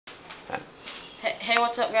Hey,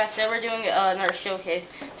 what's up, guys? Today we're doing another showcase.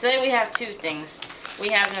 Today we have two things. We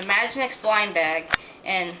have an Imaginex blind bag,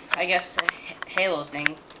 and I guess a Halo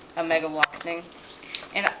thing, a Mega Bloks thing.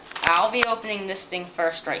 And I'll be opening this thing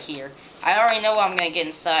first right here. I already know what I'm going to get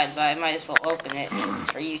inside, but I might as well open it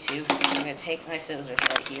for YouTube. I'm going to take my scissors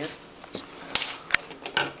right here.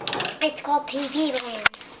 It's called TV Land.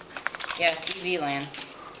 Yeah, TV Land.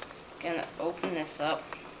 Gonna open this up.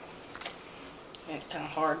 It's kind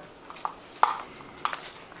of hard.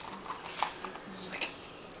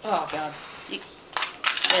 Oh god.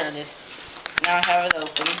 There it is. Now I have it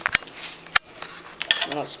open.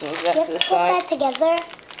 Let's move that to the side. Put that together?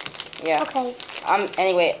 Yeah. Okay.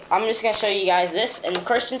 Anyway, I'm just gonna show you guys this, and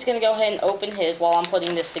Christian's gonna go ahead and open his while I'm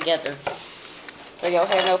putting this together. So go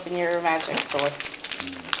ahead and open your Imaginex toy.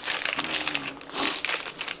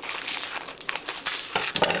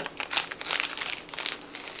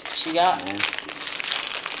 What you got?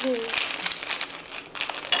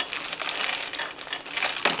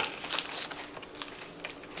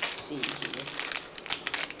 See here.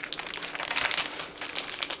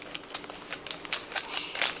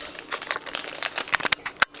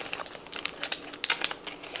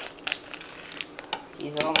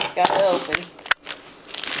 He's almost got it open.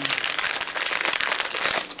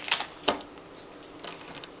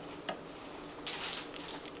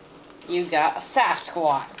 You got a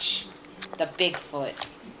Sasquatch, the Bigfoot.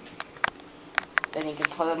 Then you can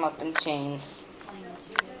put them up in chains.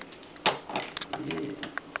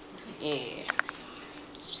 Yeah.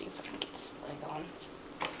 Let's see if I can get this leg on.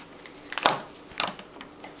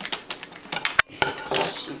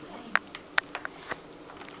 Shoot.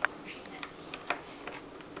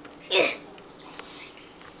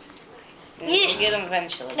 We'll get him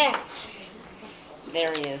eventually.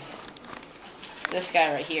 There he is. This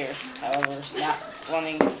guy right here, however, is not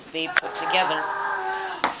wanting to be put together.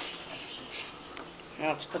 Now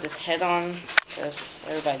let's put his head on, because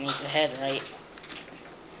everybody needs a head, right?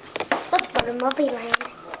 Let's go to Movie Land.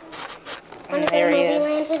 And there he is.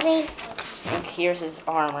 And here's his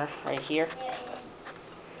armor, right here.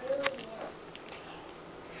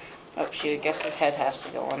 Oh shoot, I guess his head has to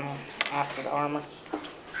go on after the armor. Oh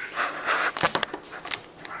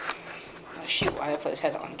shoot, why did I put his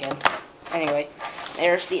head on again? Anyway,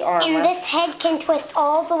 there's the armor. And this head can twist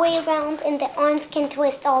all the way around, and the arms can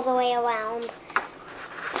twist all the way around.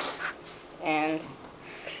 And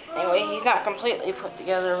anyway, he's not completely put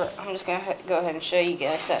together, but I'm just going to go ahead and show you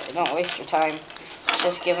guys that. Don't waste your time.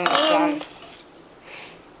 Just give him a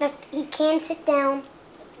gun. He can sit down,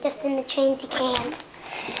 just in the chains he can.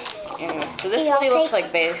 Anyway, so this is what he looks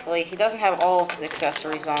like basically. He doesn't have all of his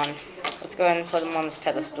accessories on. Let's go ahead and put him on this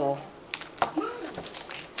pedestal.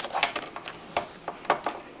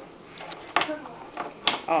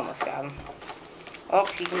 Almost got him. Oh,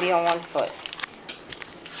 he can be on one foot.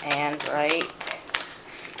 And right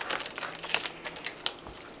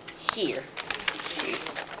here. Shoot.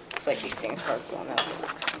 Looks like these things are going out of the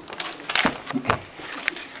box.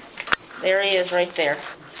 There he is right there.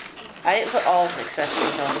 I didn't put all his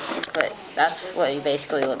accessories on, but that's what he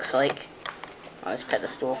basically looks like on his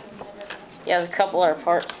pedestal. He has a couple other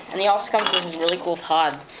parts. And he also comes with this really cool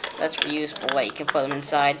pod that's reusable that you can put him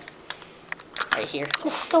inside. Right here. You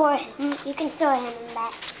can store him in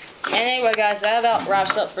that. And anyway, guys, that about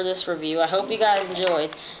wraps up for this review. I hope you guys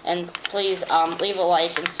enjoyed, and please leave a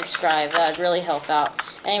like and subscribe. That would really help out.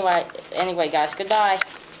 Anyway, guys, goodbye.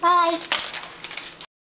 Bye.